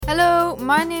Hello,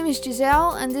 my name is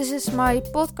Giselle and this is my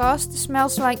podcast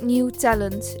Smells Like New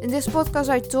Talent. In this podcast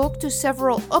I talk to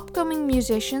several upcoming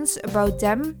musicians about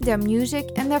them, their music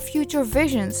and their future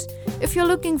visions. If you're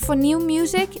looking for new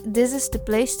music, this is the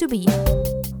place to be.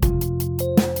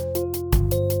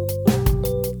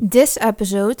 This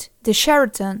episode, The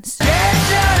Sheratons.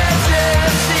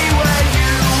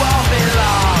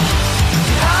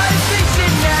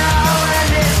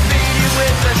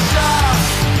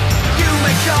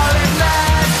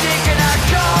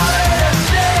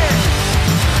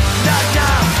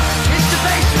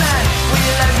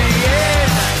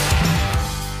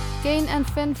 Kane and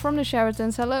Finn from The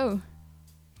Sheratons, hello.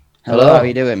 Hello, how are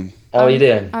you doing? How are you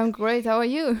doing? I'm great, how are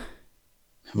you?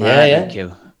 Thank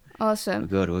you. Awesome.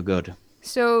 We're good.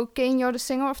 So, Kane, you're the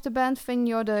singer of the band, Finn,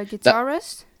 you're the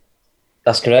guitarist?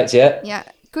 That's correct, yeah. Yeah.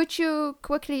 Could you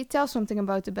quickly tell something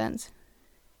about the band?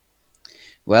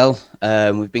 Well,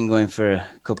 we've been going for a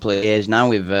couple of years now.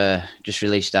 We've just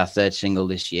released our third single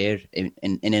this year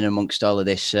in amongst all of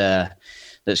this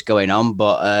that's going on.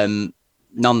 But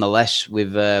nonetheless,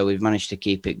 we've managed to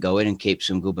keep it going and keep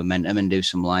some good momentum and do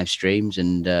some live streams.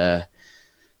 And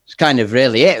it's kind of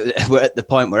really it. We're at the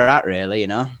point we're at, really, you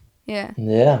know? Yeah.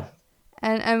 Yeah.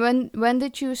 And when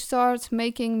did you start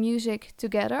making music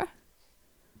together?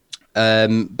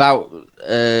 About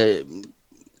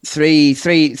 3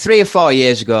 or 4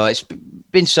 years ago. It's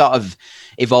been sort of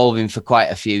evolving for quite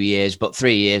a few years, but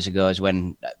 3 years ago is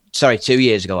when, 2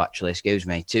 years ago actually,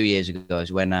 2 years ago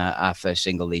is when our first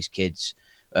single, These Kids,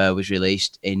 was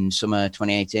released in summer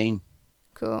 2018.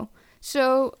 Cool.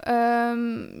 So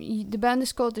the band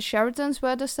is called The Sheratons.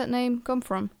 Where does that name come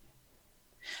from?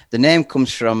 The name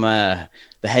comes from the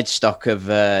headstock of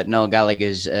Noel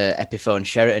Gallagher's Epiphone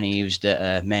Sheraton he used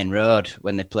at Main Road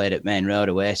when they played at Main Road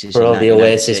Oasis. For all the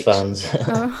Oasis fans.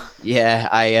 Yeah,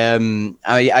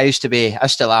 I used to be, I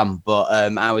still am, but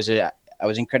I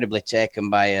was incredibly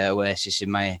taken by Oasis in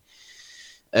my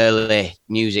early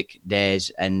music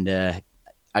days, and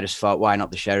I just thought, why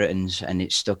not the Sheratons? And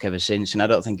it's stuck ever since, and I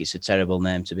don't think it's a terrible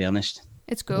name, to be honest.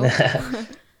 It's cool.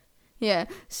 Yeah,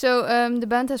 so the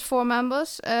band has 4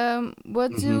 members.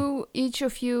 What do each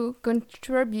of you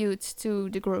contribute to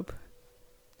the group?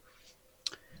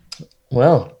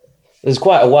 Well, there's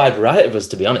quite a wide variety of us,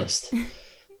 to be honest.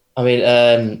 I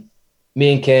mean,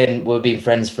 me and Kane, we've been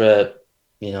friends for,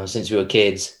 since we were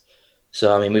kids.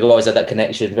 So, I mean, we've always had that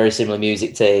connection, very similar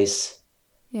music tastes.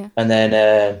 Yeah. And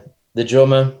then the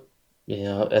drummer,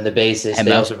 and the bassist,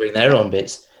 they also bring their own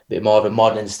bits. Bit more of a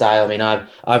modern style. I mean,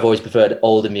 I've always preferred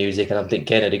older music, and I think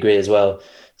Ken would agree as well.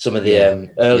 Some of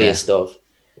the earlier stuff,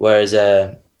 whereas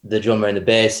the drummer and the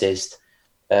bassist,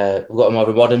 we've got more of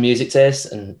a modern music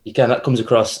taste, and that comes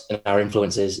across in our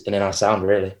influences and in our sound,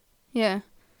 really. Yeah.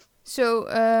 So,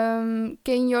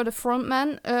 Ken, you're the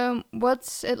frontman.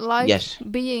 What's it like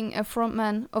being a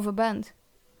frontman of a band?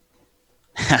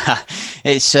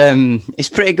 It's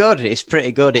pretty good. It's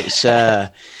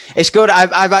good.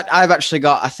 I've actually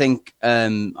got, I think,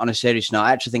 on a serious note,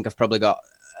 I actually think I've probably got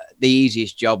the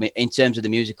easiest job in terms of the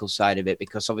musical side of it,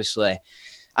 because obviously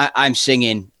I'm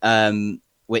singing,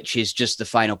 which is just the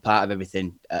final part of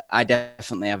everything. I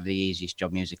definitely have the easiest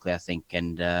job musically, I think,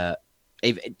 and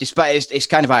despite it's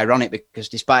kind of ironic because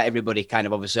despite everybody kind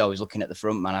of obviously always looking at the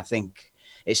front man, I think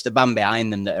it's the band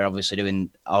behind them that are obviously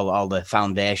doing all the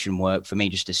foundation work for me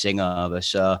just to sing over.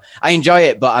 So I enjoy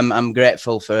it, but I'm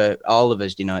grateful for all of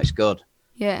us. It's good.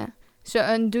 Yeah. So,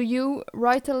 and do you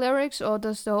write the lyrics, or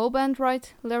does the whole band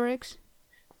write lyrics?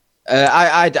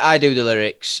 I do the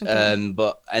lyrics, Okay.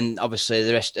 and obviously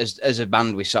the rest as a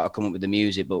band we sort of come up with the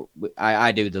music, but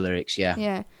I do the lyrics. Yeah.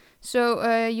 Yeah.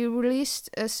 So you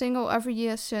released a single every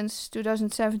year since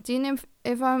 2017,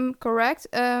 if I'm correct.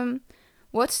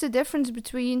 What's the difference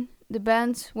between the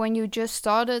band when you just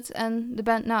started and the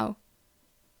band now?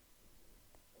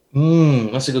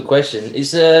 That's a good question.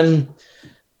 It's I'd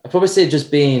probably say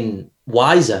just being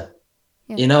wiser.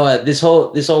 Yeah. This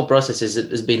whole process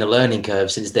has been a learning curve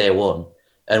since day one,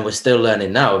 and we're still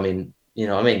learning now. I mean,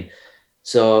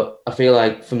 So I feel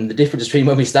like from the difference between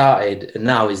when we started and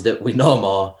now is that we know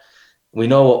more, we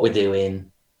know what we're doing,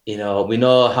 we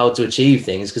know how to achieve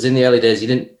things. Because in the early days, you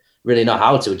didn't really know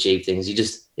how to achieve things.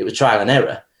 It was trial and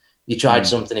error. You tried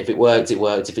something. If it worked, it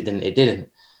worked. If it didn't, it didn't.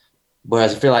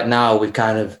 Whereas I feel like now we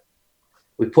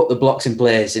put the blocks in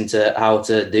place into how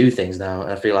to do things now.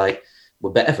 And I feel like we're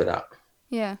better for that.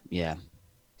 Yeah. Yeah.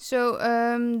 So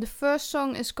the first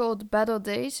song is called Better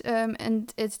Days,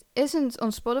 and it isn't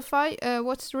on Spotify.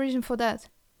 What's the reason for that?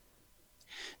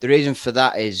 The reason for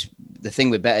that is the thing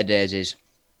with Better Days is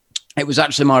it was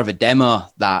actually more of a demo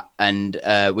that, and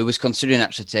we was considering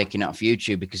actually taking it off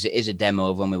YouTube because it is a demo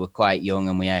of when we were quite young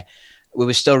and we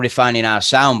were still refining our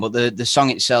sound. But the song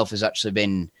itself has actually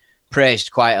been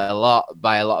praised quite a lot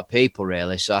by a lot of people,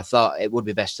 really. So I thought it would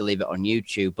be best to leave it on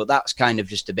YouTube. But that's kind of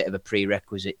just a bit of a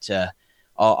prerequisite to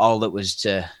all that's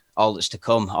to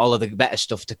come, all of the better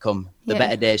stuff to come, the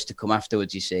better days to come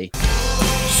afterwards, you see.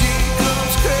 She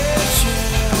comes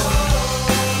crashing.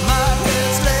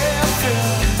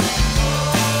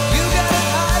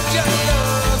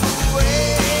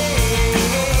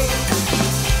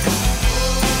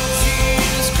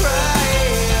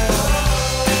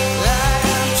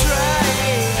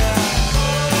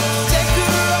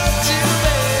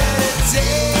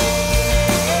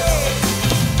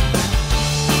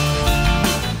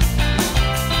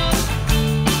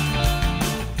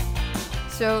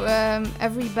 So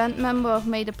every band member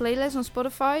made a playlist on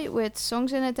Spotify with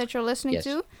songs in it that you're listening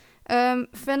to.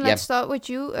 Finn, let's start with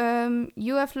you.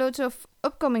 You have loads of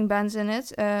upcoming bands in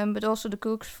it, but also the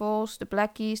Cooks Falls, the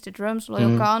Black Keys, the Drums,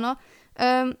 Loyal Kana.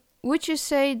 Would you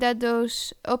say that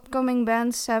those upcoming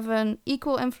bands have an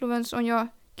equal influence on your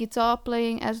guitar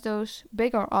playing as those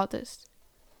bigger artists?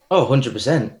 Oh,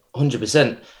 100%.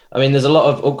 100%. I mean, there's a lot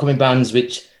of upcoming bands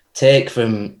which take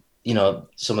from,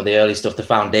 some of the early stuff, the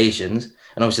foundations,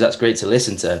 and obviously that's great to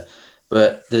listen to.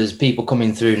 But there's people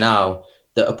coming through now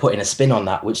that are putting a spin on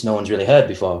that, which no one's really heard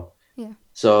before. Yeah.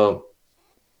 So,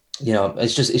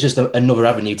 it's just another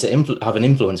avenue to have an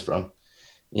influence from.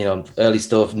 Early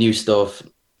stuff, new stuff.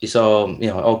 It's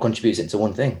all contributes into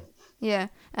one thing. Yeah.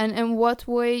 And in what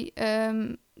way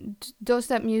does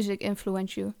that music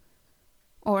influence you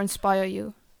or inspire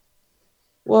you?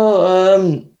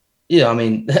 Well, I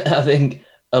mean, I think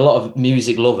a lot of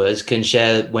music lovers can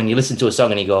share when you listen to a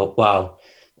song and you go, wow,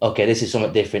 okay, this is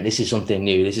something different. This is something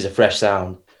new. This is a fresh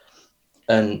sound.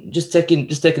 And just taking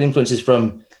influences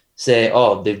from, say,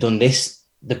 oh, they've done this,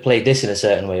 they've played this in a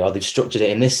certain way, or they've structured it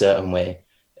in this certain way.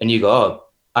 And you go, oh,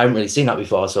 I haven't really seen that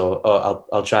before. So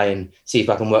I'll try and see if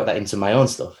I can work that into my own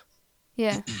stuff.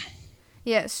 Yeah.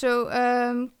 Yeah,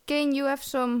 so Kane, you have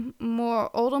some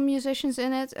more older musicians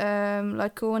in it,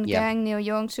 like Kool and the Gang, Neil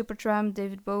Young, Supertramp,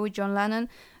 David Bowie, John Lennon.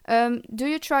 Do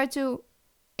you try to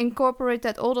incorporate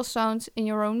that older sound in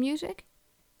your own music?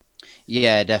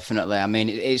 Yeah, definitely. I mean,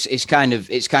 it's kind of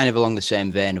along the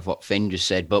same vein of what Finn just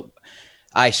said, but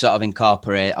I sort of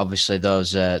incorporate obviously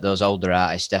those older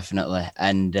artists definitely,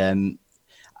 and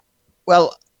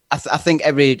I think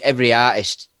every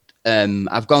artist.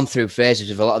 I've gone through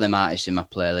phases of a lot of them artists in my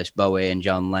playlist, Bowie and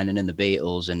John Lennon and the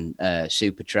Beatles and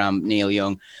Supertramp, Neil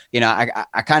Young.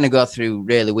 I kind of go through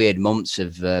really weird months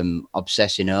of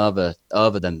obsessing over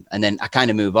them, and then I kind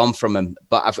of move on from them.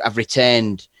 But I've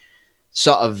retained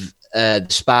sort of the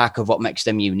spark of what makes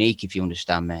them unique, if you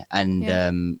understand me.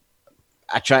 And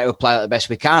I try to apply it the best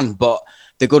we can. But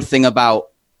the good thing about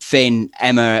Finn,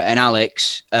 Emma and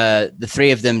Alex, the three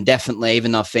of them definitely,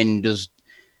 even though Finn does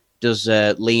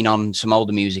lean on some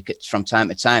older music from time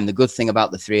to time. The good thing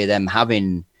about the three of them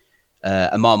having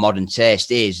a more modern taste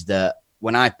is that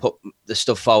when I put the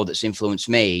stuff forward that's influenced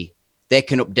me, they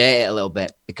can update it a little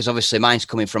bit, because obviously mine's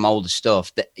coming from older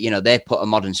stuff that, they put a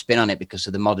modern spin on it because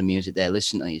of the modern music they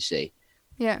listen to, you see.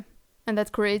 Yeah. And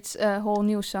that creates a whole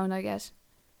new sound, I guess.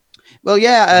 Well,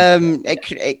 yeah,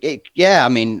 I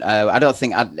mean, I don't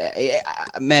think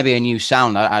maybe a new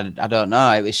sound. I don't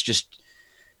know. It's just,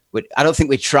 I don't think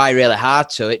we try really hard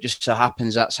to. It just so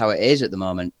happens that's how it is at the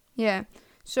moment. Yeah.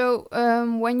 So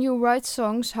when you write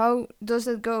songs, how does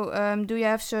it go? Do you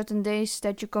have certain days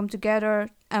that you come together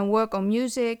and work on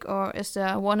music, or is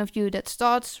there one of you that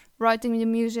starts writing the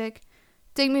music?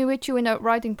 Take me with you in that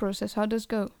writing process. How does it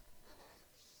go?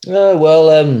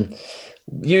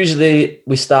 Usually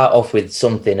we start off with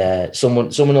something. Someone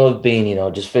will have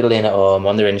been, just fiddling at home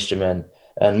on their instrument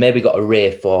and maybe got a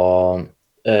riff or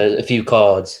a few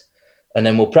chords, and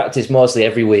then we'll practice mostly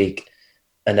every week.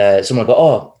 And someone will go,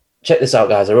 oh, check this out,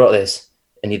 guys, I wrote this.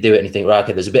 And you do it and you think, right,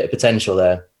 okay, there's a bit of potential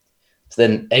there. So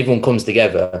then everyone comes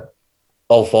together,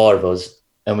 all four of us,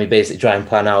 and we basically try and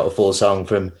plan out a full song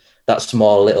from that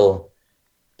small little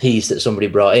piece that somebody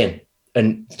brought in.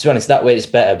 And to be honest, that way it's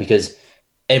better because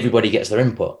everybody gets their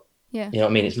input. Yeah. You know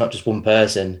what I mean? It's not just one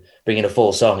person bringing a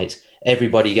full song. It's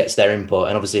everybody gets their input.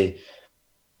 And obviously,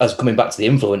 as coming back to the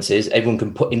influences, everyone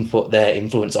can input their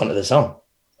influence onto the song.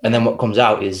 And then what comes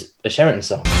out is a Sheraton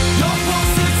song.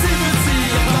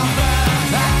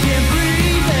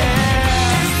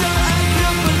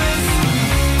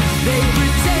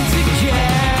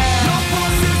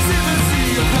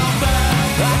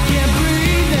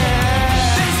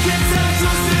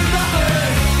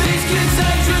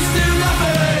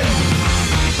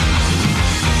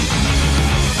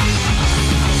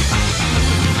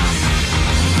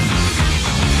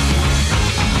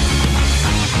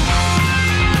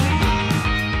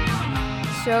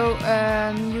 So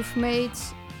you've made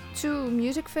 2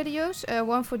 music videos,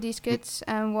 one for these kids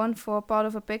and one for part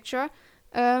of a picture.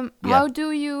 How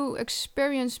do you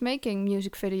experience making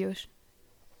music videos?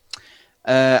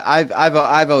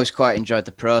 I've always quite enjoyed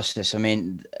the process. I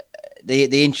mean,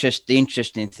 the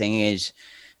interesting thing is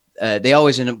they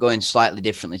always end up going slightly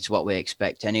differently to what we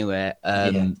expect anyway.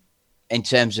 In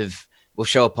terms of, we'll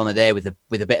show up on the day with a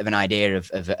bit of an idea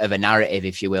of a narrative,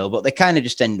 if you will, but they kind of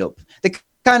just end up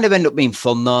being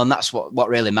fun though, and that's what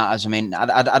really matters. I mean,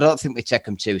 I don't think we take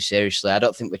them too seriously. I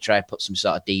don't think we try to put some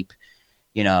sort of deep,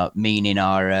 meaning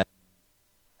or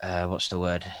what's the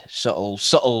word? Subtle.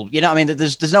 You know what I mean?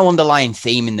 There's no underlying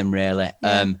theme in them really.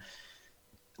 Yeah.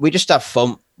 We just have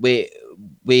fun. We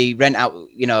rent out,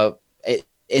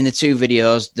 in the 2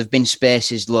 videos, there've been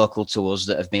spaces local to us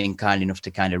that have been kind enough to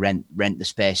kind of rent the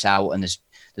space out, and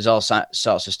there's all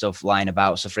sorts of stuff lying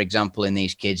about. So, for example, in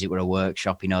these kids, it were a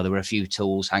workshop. There were a few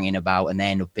tools hanging about, and they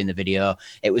end up in the video.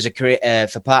 It was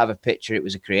for part of a picture. It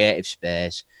was a creative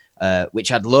space which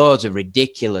had loads of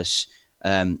ridiculous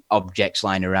objects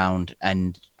lying around,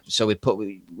 and so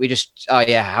we just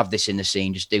have this in the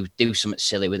scene. Just do something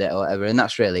silly with it or whatever, and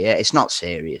that's really it. It's not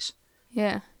serious.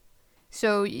 Yeah.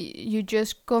 So you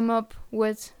just come up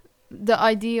with the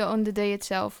idea on the day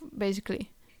itself,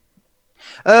 basically.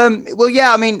 Well,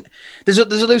 yeah. I mean, there's a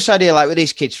loose idea. Like with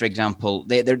these kids, for example,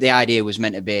 the idea was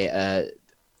meant to be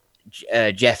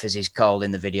Jeff, as he's called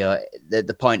in the video.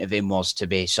 The point of him was to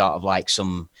be sort of like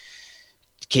some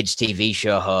kids' TV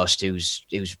show host who's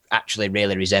actually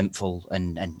really resentful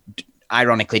and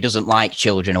ironically doesn't like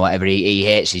children or whatever. He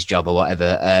hates his job or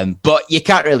whatever. But you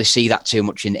can't really see that too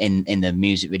much in the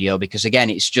music video because again,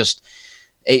 it's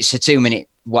a 2-minute,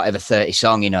 30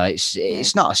 song,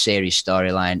 it's not a serious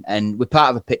storyline. And we're part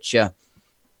of a picture.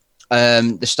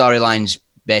 The storyline's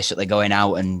basically going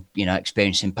out and,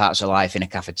 experiencing parts of life in a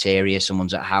cafeteria.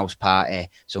 Someone's at a house party,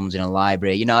 someone's in a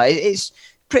library, it's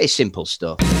pretty simple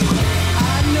stuff.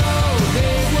 I know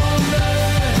they won't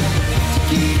learn to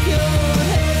keep your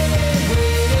head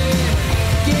waiting.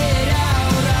 Get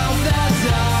out of that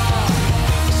dark.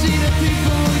 See the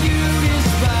people you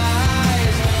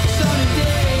despise. Sunny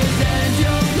days and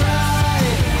your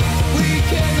pride. We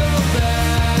can't go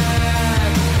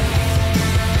back.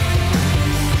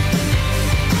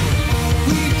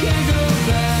 We can't go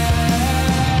back.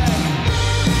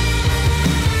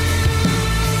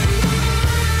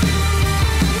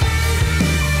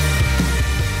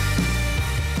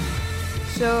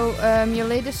 So your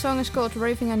latest song is called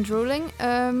Raving and Drooling.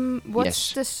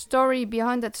 What's the story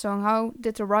behind that song? How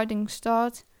did the writing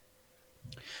start?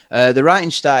 The writing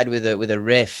started with a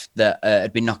riff that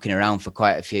had been knocking around for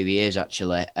quite a few years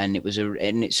actually, and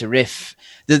it's a riff.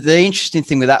 The interesting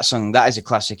thing with that song, that is a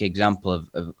classic example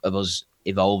of us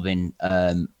evolving,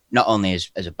 not only as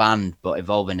a band but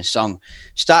evolving a song.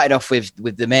 Started off with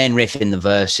the main riff in the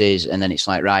verses, and then it's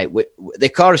like, right, the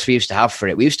chorus we used to have for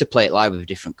it, we used to play it live with a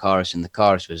different chorus, and the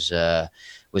chorus was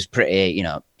pretty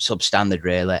substandard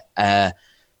really.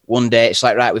 One day it's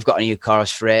like, right, we've got a new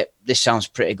chorus for it, this sounds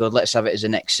pretty good, let's have it as the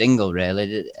next single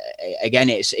really. Again,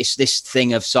 it's this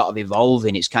thing of sort of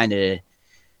evolving. It's kind of,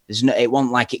 it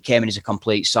wasn't like it came in as a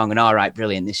complete song and all right,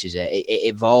 brilliant, this is it. It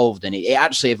evolved, and it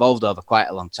actually evolved over quite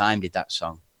a long time, did that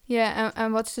song. Yeah,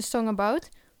 and what's the song about?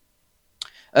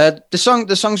 The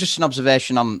song's just an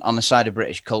observation on the side of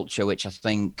British culture, which I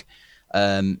think,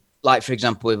 like for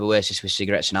example with Oasis with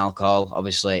cigarettes and alcohol,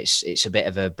 obviously it's a bit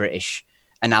of a British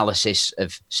analysis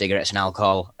of cigarettes and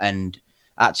alcohol, and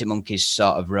Arctic Monkeys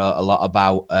sort of wrote a lot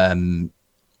about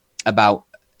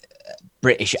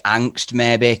British angst,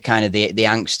 maybe kind of the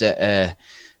angst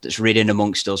that's ridden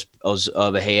amongst us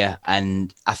over here.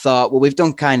 And I thought, well, we've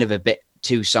done kind of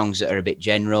 2 songs that are a bit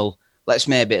general. Let's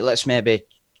maybe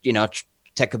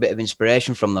take a bit of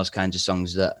inspiration from those kinds of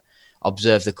songs that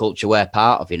observe the culture we're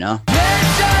part of,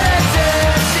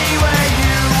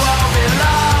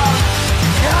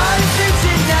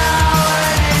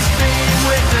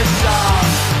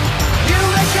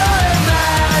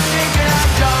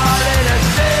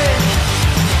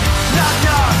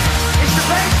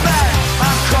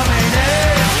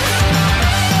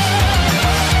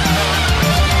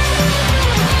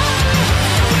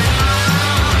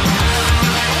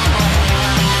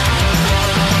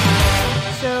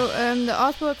 The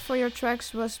artwork for your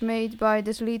tracks was made by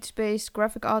this Leeds-based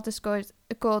graphic artist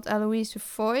called Eloise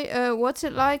Foy. What's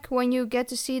it like when you get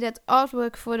to see that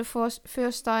artwork for the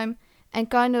first time and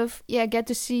kind of get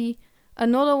to see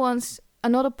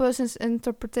another person's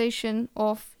interpretation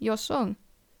of your song?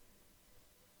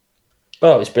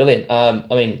 Oh, it's brilliant. I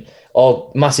mean,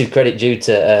 all massive credit due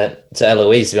to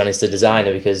Eloise, to be honest, the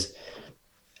designer, because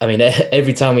I mean,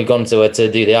 every time we've gone to her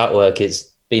to do the artwork, it's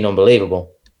been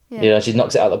unbelievable. Yeah. You know, she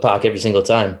knocks it out of the park every single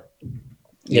time.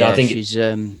 You know, I think she's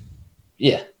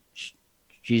yeah,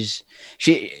 she's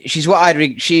what I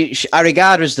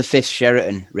regard her as the fifth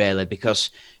Sheraton, really,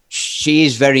 because she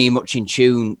is very much in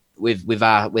tune with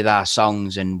our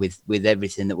songs and with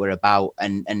everything that we're about,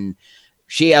 and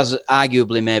she has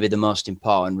arguably maybe the most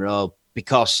important role,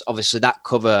 because obviously that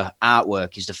cover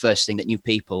artwork is the first thing that new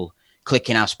people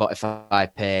clicking our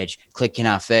Spotify page, clicking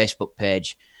our Facebook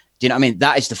page. Do you know what I mean?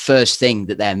 That is the first thing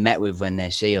that they're met with when they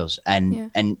see us.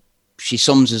 And she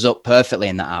sums us up perfectly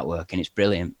in that artwork, and it's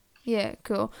brilliant. Yeah,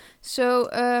 cool. So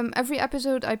every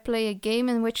episode I play a game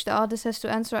in which the artist has to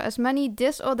answer as many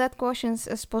this or that questions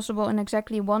as possible in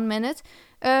exactly 1 minute.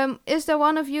 Is there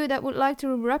one of you that would like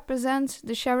to represent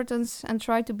the Sheratons and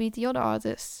try to beat the other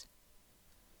artists?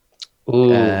 ooh,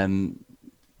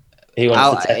 he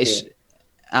wants to take it.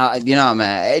 You know,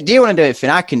 man. Do you want to do it, Finn?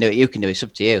 I can do it. You can do it. It's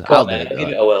up to you. Go I'll on, do man. it. Give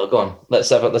it a whirl. Go on. Let's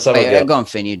have a go. Go on,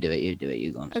 Finn. You do it.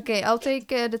 You go on. Okay, I'll take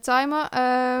the timer.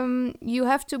 You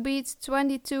have to beat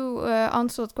 22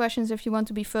 answered questions if you want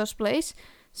to be first place.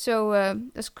 So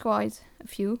there's quite a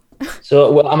few.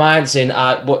 So, well, am I answering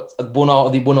what one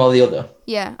or the other?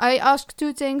 Yeah, I ask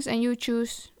 2 things and you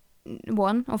choose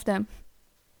one of them.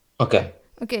 Okay.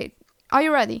 Okay, are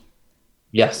you ready?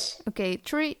 Yes. Okay,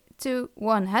 3, 2,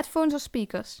 1. Headphones or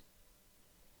speakers?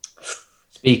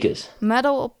 Speakers.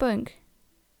 Metal or punk?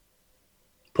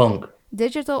 Punk.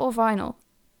 Digital or vinyl?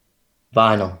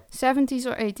 Vinyl. 70s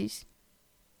or 80s?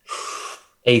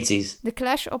 80s. The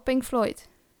Clash or Pink Floyd?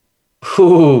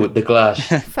 Ooh, The Clash.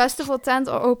 Festival tent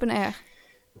or open air?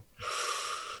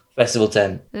 Festival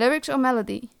 10. Lyrics or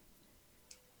melody?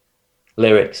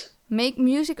 Lyrics. Make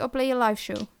music or play a live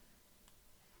show?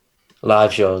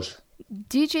 Live shows.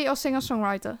 DJ or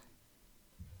singer-songwriter?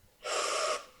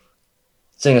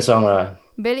 Singer-songwriter.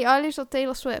 Billie Eilish or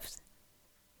Taylor Swift?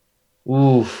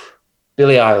 Ooh,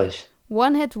 Billie Eilish.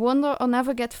 One hit wonder or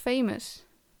never get famous?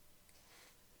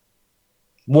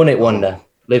 One hit wonder.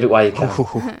 Live it while you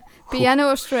can. Piano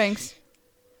or strings?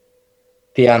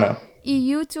 Piano.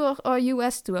 EU tour or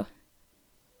US tour?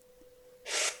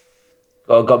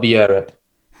 Got to be Europe.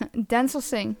 Dance or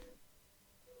sing?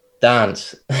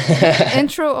 Dance.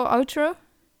 Intro or outro?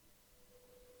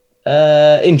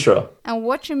 Intro. And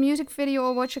watch a music video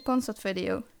or watch a concert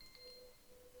video?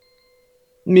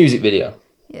 Music video.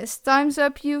 Yes, time's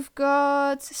up. You've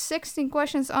got 16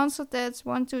 questions answered. That's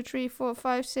 1, 2, 3, 4,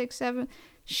 5, 6, 7.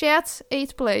 Shared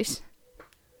 8th place.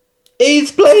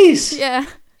 8th place. Yeah.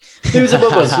 Who's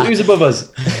above us? Who's above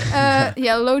us?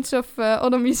 Yeah, loads of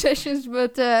other musicians,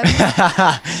 but there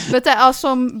are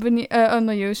some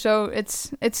under you, so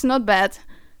it's not bad.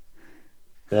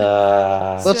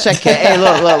 We'll take it. Hey,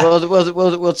 look,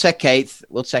 we'll take 8th.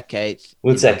 We'll take 8th.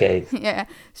 We'll take 8th. Yeah.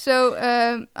 So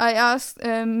I asked,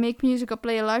 make music or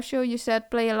play a live show. You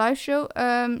said play a live show.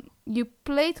 You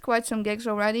played quite some gigs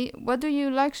already. What do you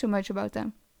like so much about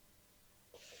them?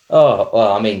 Oh,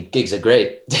 well, I mean, gigs are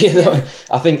great. You know,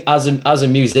 I think as a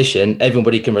musician,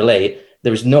 everybody can relate.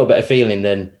 There is no better feeling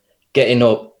than getting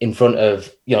up in front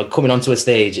of, you know, coming onto a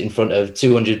stage in front of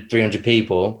 200, 300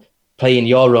 people, playing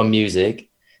your own music,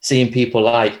 seeing people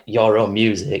like your own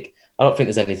music. I don't think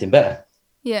there's anything better.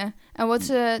 Yeah. And what's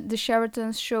the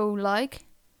Sheratons show like?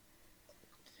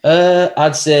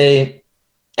 I'd say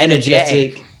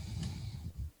energetic,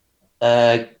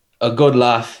 a good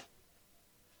laugh,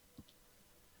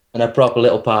 and a proper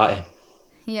little party.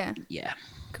 Yeah. Yeah.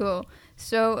 Cool.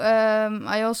 So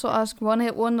I also asked one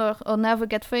hit wonder or never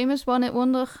get famous. One hit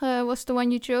wonder was the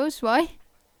one you chose. Why?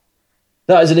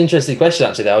 That is an interesting question,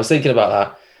 actually. I was thinking about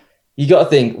that. You got to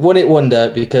think one hit wonder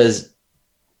because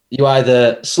you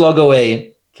either slog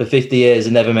away for 50 years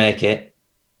and never make it,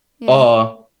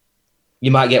 or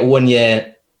you might get 1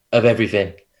 year of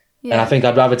everything. Yeah. And I think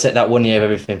I'd rather take that 1 year of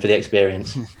everything for the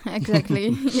experience. Exactly.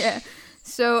 Yeah.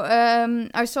 So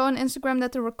I saw on Instagram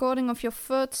that the recording of your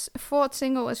fourth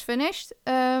single is finished.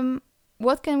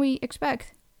 What can we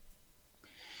expect?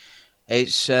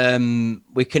 It's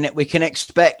we can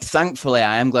expect. Thankfully,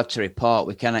 I am glad to report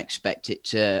we can expect it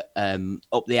to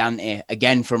up the ante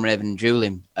again from Raven and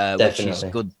Julian, which is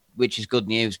good. Which is good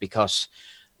news because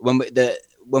when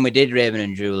we did Raven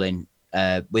and Julian,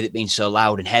 with it being so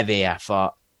loud and heavy, I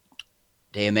thought,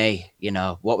 dear me, you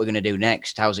know, what we're going to do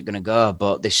next? How's it going to go?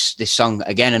 But this song,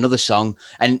 again, another song,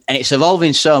 and it's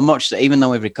evolving so much that even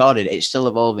though we've recorded it, it's still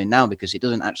evolving now because it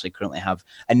doesn't actually currently have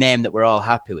a name that we're all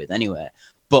happy with anyway.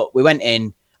 But we went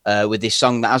in with this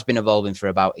song that has been evolving for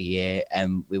about a year,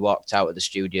 and we walked out of the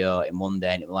studio in one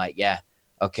day and it was like, yeah,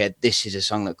 okay, this is a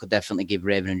song that could definitely give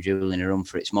Raven and Julian a run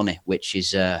for its money, which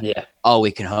is all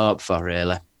we can hope for,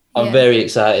 really. I'm very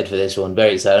excited for this one.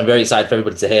 Very excited. I'm very excited for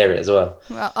everybody to hear it as well.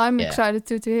 Well, I'm excited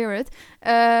to hear it.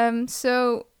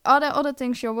 So, are there other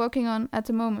things you're working on at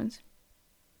the moment?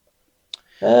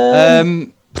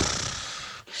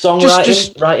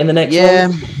 Songwriting, writing the next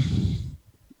one.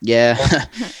 Yeah.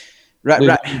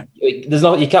 right. There's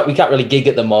not. We can't really gig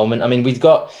at the moment. I mean, we've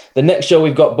got the next show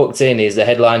we've got booked in is the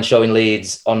headline show in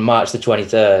Leeds on March the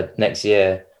 23rd next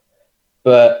year.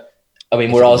 But I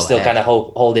mean, we're all still kind of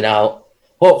holding out.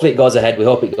 Hopefully, it goes ahead. We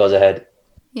hope it goes ahead.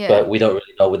 Yeah. But we don't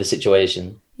really know with the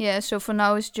situation. Yeah. So for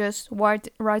now, it's just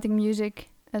writing music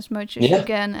as much as you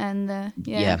can, and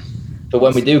Yeah. But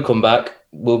when we do come back,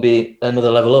 we'll be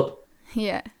another level up.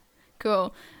 Yeah.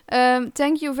 Cool.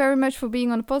 Thank you very much for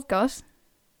being on the podcast.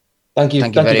 Thank you.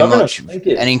 Thank you very much. Thank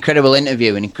you. An incredible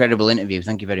interview.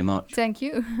 Thank you very much. Thank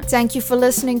you. Thank you for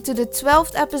listening to the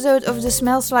 12th episode of the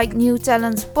Smells Like New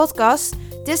Talent podcast.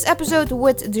 This episode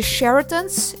with the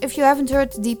Sheratons. If you haven't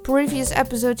heard the previous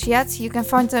episodes yet, you can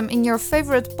find them in your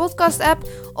favorite podcast app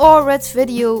or read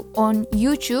video on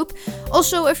YouTube.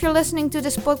 Also, if you're listening to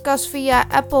this podcast via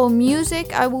Apple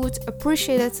Music, I would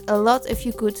appreciate it a lot if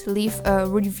you could leave a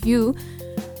review.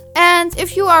 And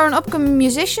if you are an upcoming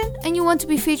musician and you want to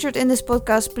be featured in this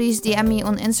podcast, please DM me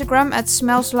on Instagram at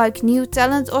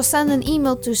smellslikenewtalent or send an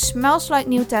email to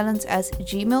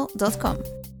smellslikenewtalent@gmail.com.